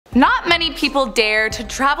Not many people dare to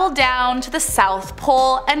travel down to the South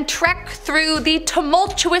Pole and trek through the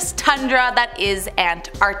tumultuous tundra that is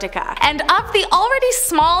Antarctica. And of the already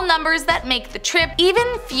small numbers that make the trip, even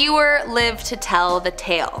fewer live to tell the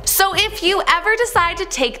tale. So if you ever decide to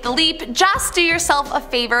take the leap, just do yourself a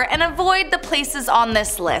favor and avoid the places on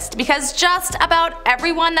this list, because just about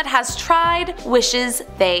everyone that has tried wishes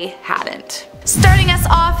they hadn't. Starting us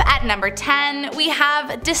off at number 10, we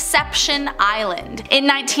have Deception Island. In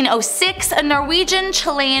 1906, a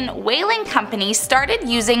Norwegian-Chilean whaling company started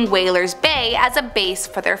using Whalers Bay as a base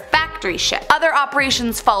for their factory ship. Other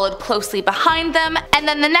operations followed closely behind them, and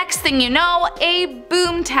then the next thing you know, a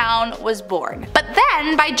boomtown was born. But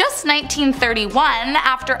then, by just 1931,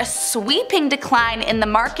 after a sweeping decline in the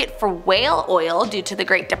market for whale oil due to the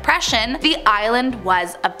Great Depression, the island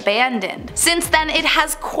was abandoned. Since then, it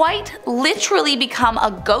has quite literally become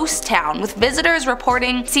a ghost town, with visitors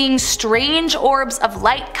reporting seeing strange orbs of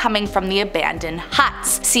light coming from the abandoned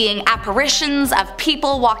huts, seeing apparitions of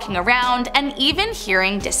people walking around, and even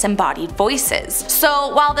hearing disembodied voices.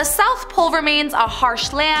 So while the South Pole remains a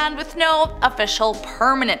harsh land with no official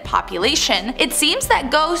permanent population, it seems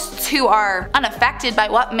that ghosts who are unaffected by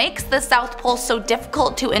what makes the South Pole so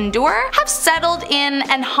difficult to endure have settled in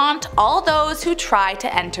and haunt all those who try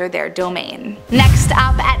to enter their domain. Next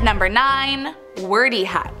up at number 9, Wordie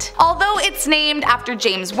Hut. Although it's named after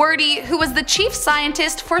James Wordie, who was the chief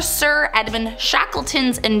scientist for Sir Edmund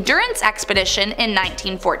Shackleton's endurance expedition in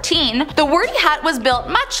 1914, the Wordie Hut was built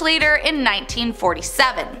much later in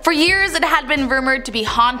 1947. For years it had been rumored to be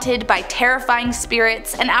haunted by terrifying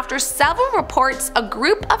spirits, and after several reports, a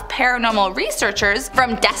group of paranormal researchers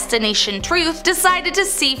from Destination Truth decided to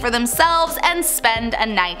see for themselves and spend a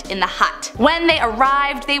night in the hut. When they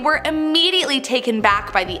arrived, they were immediately taken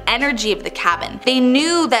back by the energy of the cabin. They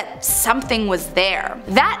knew that something was there.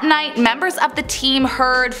 That night, members of the team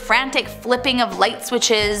heard frantic flipping of light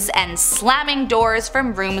switches and slamming doors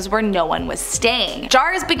from rooms where no one was staying.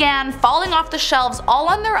 Jars began falling off the shelves all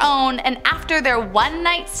on their own, and after their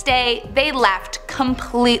one-night stay, they left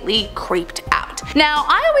completely creeped out. Now,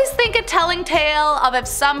 I always think a telling tale of if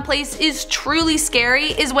some place is truly scary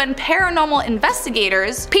is when paranormal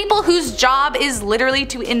investigators, people whose job is literally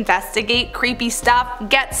to investigate creepy stuff,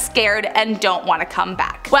 get scared and don't want to come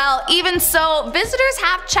back. Well, even so, visitors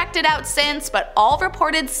have checked it out since, but all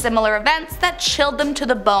reported similar events that chilled them to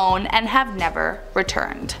the bone and have never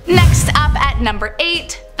returned. Next up at number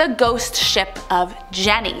 8, the ghost ship of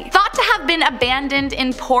Jenny. Thought to have been abandoned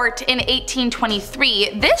in port in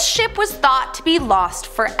 1823, this ship was thought to be lost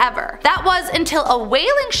forever. That was until a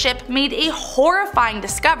whaling ship made a horrifying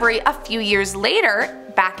discovery a few years later,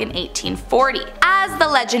 back in 1840. As the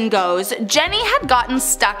legend goes, Jenny had gotten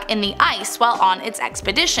stuck in the ice while on its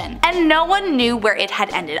expedition, and no one knew where it had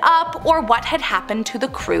ended up or what had happened to the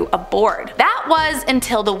crew aboard. That was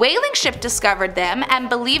until the whaling ship discovered them, and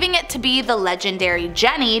believing it to be the legendary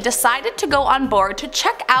Jenny, decided to go on board to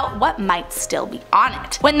check out what might still be on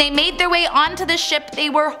it. When they made their way onto the ship, they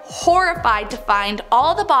were horrified to find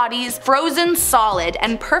all the bodies frozen solid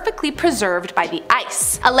and perfectly preserved by the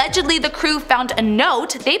ice. Allegedly, the crew found a note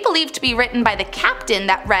they believed to be written by the captain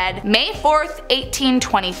that read, "May 4th,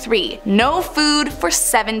 1823. No food for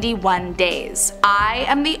 71 days. I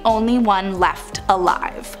am the only one left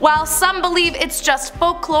alive." While some believe it's just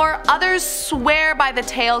folklore, others swear by the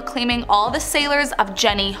tale, claiming all the sailors of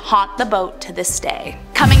Jenny haunt the boat to this day.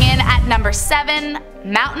 Coming in at number 7,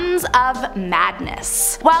 Mountains of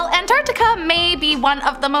Madness. While Antarctica may be one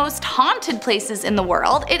of the most haunted places in the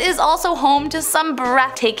world, it is also home to some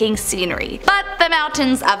breathtaking scenery. But the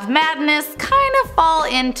Mountains of Madness kind of fall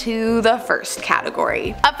into the first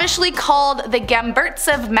category. Officially called the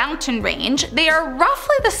Gamburtsev mountain range, they are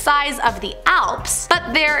roughly the size of the Alps,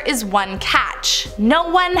 but there is one catch. No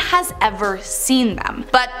one has ever seen them.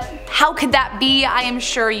 But how could that be, I am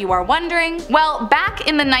sure you are wondering? Well, back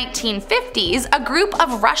in the 1950s, a group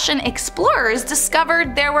of Russian explorers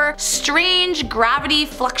discovered there were strange gravity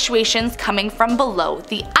fluctuations coming from below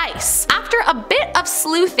the ice. After a bit of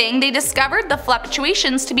sleuthing, they discovered the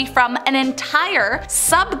fluctuations to be from an entire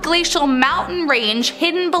subglacial mountain range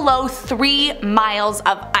hidden below 3 miles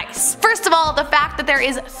of ice. First of all, the fact that there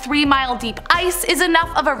is 3-mile deep ice is enough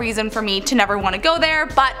of a reason for me to never want to go there,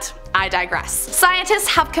 but I digress. Scientists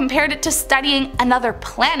have compared it to studying another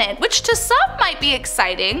planet, which to some might be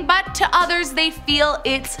exciting, but to others they feel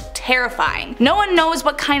it's terrifying. No one knows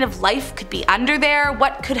what kind of life could be under there,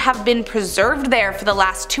 what could have been preserved there for the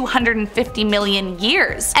last 250 million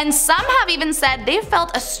years. And some have even said they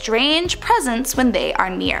felt a strange presence when they are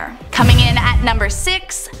near. Coming in at number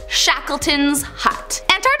 6, Shackleton's hut.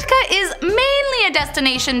 Antarctica Antarctica is mainly a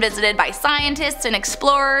destination visited by scientists and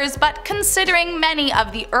explorers, but considering many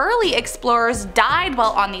of the early explorers died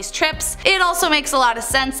while on these trips, it also makes a lot of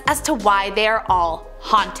sense as to why they are all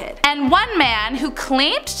haunted. And one man who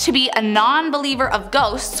claimed to be a non-believer of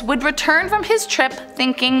ghosts would return from his trip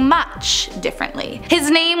thinking much differently. His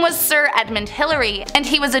name was Sir Edmund Hillary, and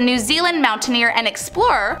he was a New Zealand mountaineer and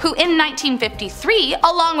explorer who in 1953,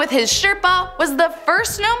 along with his Sherpa, was the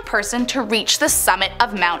first known person to reach the summit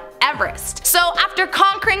of Mount Everest. So after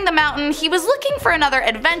conquering the mountain, he was looking for another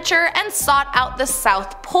adventure and sought out the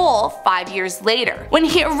South Pole 5 years later. When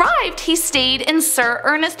he arrived, he stayed in Sir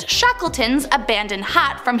Ernest Shackleton's abandoned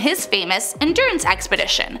hut from his famous endurance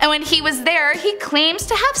expedition. And when he was there, he claims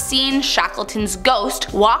to have seen Shackleton's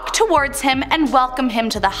ghost walk towards him and welcome him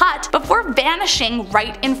to the hut before vanishing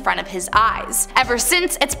right in front of his eyes. Ever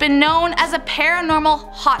since, it's been known as a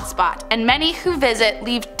paranormal hotspot, and many who visit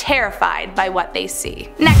leave terrified by what they see.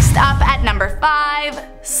 Next up at number 5,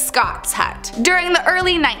 Scott's Hut. During the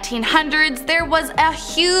early 1900s, there was a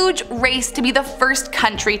huge race to be the first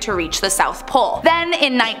country to reach the South Pole. Then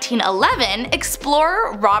in 1911,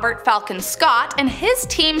 explorer Robert Falcon Scott and his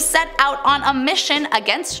team set out on a mission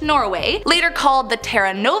against Norway, later called the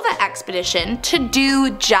Terra Nova expedition, to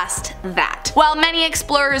do just that. While many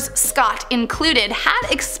explorers, Scott included,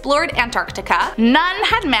 had explored Antarctica, none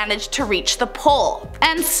had managed to reach the pole,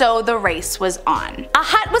 and so the race was on. A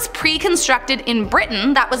hut was pre-constructed in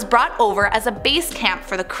Britain that was brought over as a base camp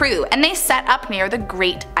for the crew, and they set up near the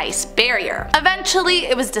Great Ice Barrier. Eventually,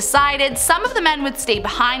 it was decided some of the men would stay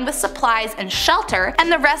behind with supplies and shelter,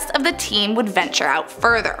 and the rest of the team would venture out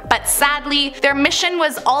further. But sadly, their mission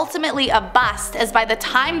was ultimately a bust, as by the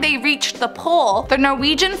time they reached the pole, the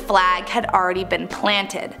Norwegian flag had already been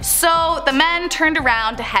planted. So the men turned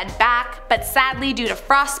around to head back, but sadly due to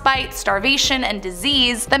frostbite, starvation, and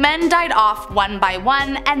disease, the men died off one by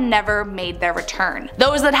one and never made their return.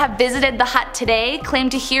 Those that have visited the hut today claim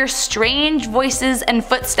to hear strange voices and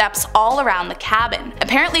footsteps all around the cabin.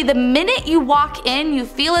 Apparently, the minute you walk in, you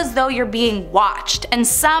feel as though you're being watched, and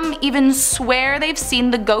some even swear they've seen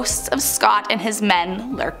the ghosts of Scott and his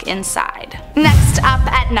men lurk inside. Next up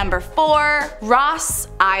at number 4, Ross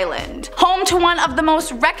Island. Home to one of the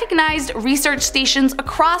most recognized research stations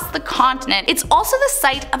across the continent, it's also the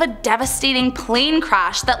site of a devastating plane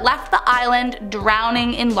crash that left the island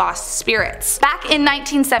drowning in lost spirits. Back in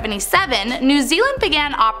 1977, New Zealand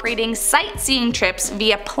began operating sightseeing trips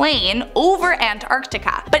via plane over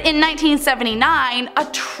Antarctica, but in 1979, a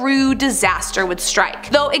true disaster would strike.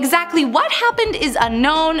 Though exactly what happened is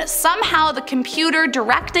unknown, somehow the computer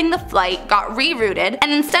directing the flight got rerouted,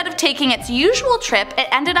 and instead of taking its usual trip, it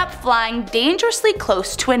ended up flying dangerously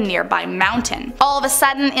close to a nearby mountain. All of a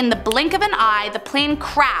sudden, in the blink of an eye, the plane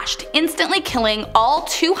crashed, instantly killing all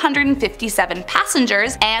 257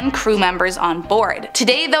 passengers and crew members on board.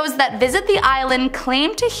 Today, those that visit the island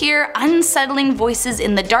claim to hear unsettling voices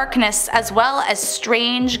in the darkness, as well as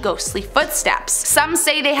strange ghostly footsteps. Some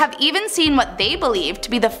say they have even seen what they believe to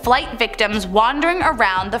be the flight victims wandering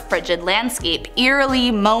around the frigid landscape,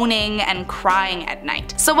 eerily moaning and crying at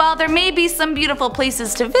night. So while there may be some beautiful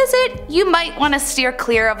places to visit, you might want to steer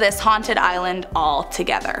clear of this haunted island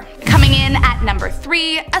altogether. Coming in at number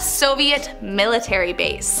 3, a Soviet military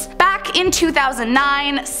base. Back in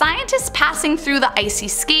 2009, scientists passing through the icy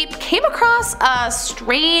scape came across a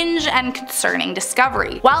strange and concerning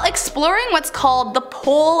discovery. While exploring what's called the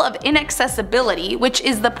Pole of Inaccessibility, which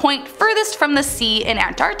is the point furthest from the sea in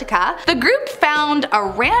Antarctica, the group found a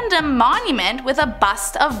random monument with a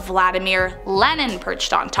bust of Vladimir Lenin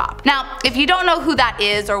perched on top. Now, if you don't know who that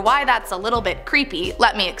is or why that's a little bit creepy,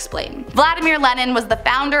 let me explain. Vladimir Lenin was the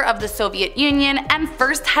founder of the Soviet Union and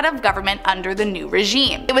first head of government under the new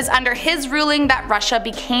regime. It was under his ruling that Russia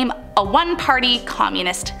became a one-party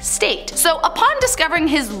communist state. So upon discovering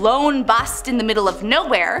his lone bust in the middle of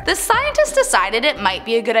nowhere, the scientists decided it might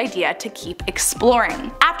be a good idea to keep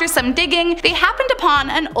exploring. After some digging, they happened upon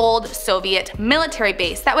an old Soviet military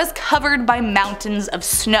base that was covered by mountains of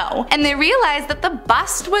snow, and they realized that the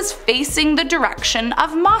bust was facing the direction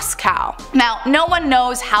of Moscow. Now, no one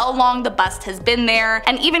knows how long the bust has been there,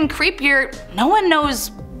 and even creepier, no one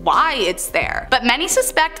knows why it's there. But many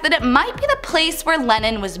suspect that it might be the place where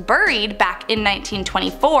Lenin was buried back in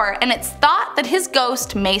 1924, and it's thought that his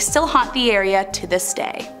ghost may still haunt the area to this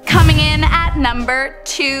day. Coming in at number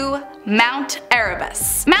 2, Mount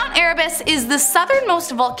Erebus. Mount Erebus is the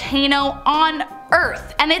southernmost volcano on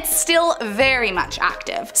Earth, and it's still very much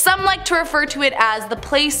active. Some like to refer to it as the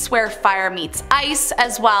place where fire meets ice,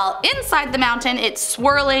 as while inside the mountain it's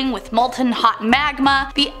swirling with molten hot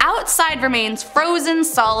magma, the outside remains frozen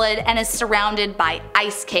solid and is surrounded by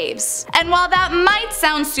ice caves. And while that might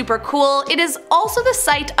sound super cool, it is also the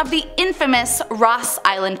site of the infamous Ross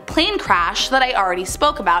Island plane crash that I already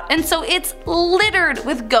spoke about, and so it's littered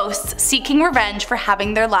with ghosts seeking revenge for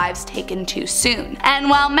having their lives taken too soon. And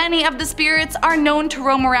while many of the spirits are known to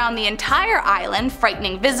roam around the entire island,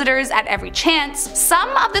 frightening visitors at every chance, some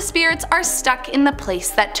of the spirits are stuck in the place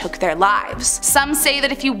that took their lives. Some say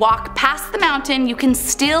that if you walk past the mountain, you can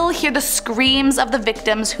still hear the screams of the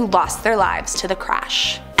victims who lost their lives to the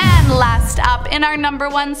crash. And last up in our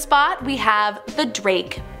 #1 spot, we have the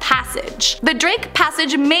Drake Passage. The Drake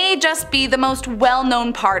Passage may just be the most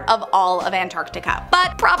well-known part of all of Antarctica,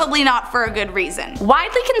 but probably not for a good reason.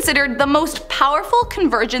 Widely considered the most powerful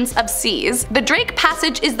convergence of seas, the Drake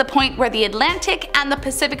Passage is the point where the Atlantic and the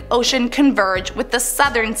Pacific Ocean converge with the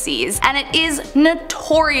southern seas, and it is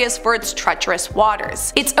notorious for its treacherous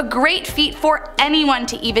waters. It's a great feat for anyone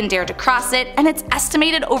to even dare to cross it, and it's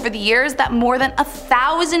estimated over the years that more than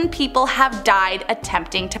 1,000 people have died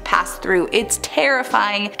attempting to pass through its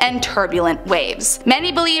terrifying and turbulent waves.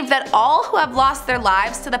 Many believe that all who have lost their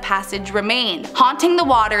lives to the passage remain, haunting the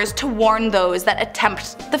waters to warn those that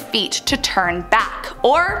attempt the feat to turn back.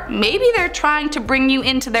 Or maybe they're trying to bring you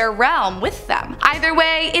into their realm with them. Either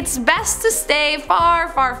way, it's best to stay far,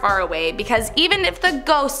 far, far away, because even if the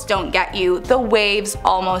ghosts don't get you, the waves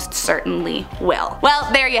almost certainly will. Well,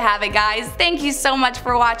 there you have it, guys. Thank you so much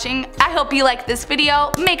for watching. I hope you liked this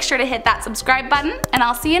video. Make sure to hit that subscribe button, and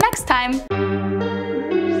I'll see you next time.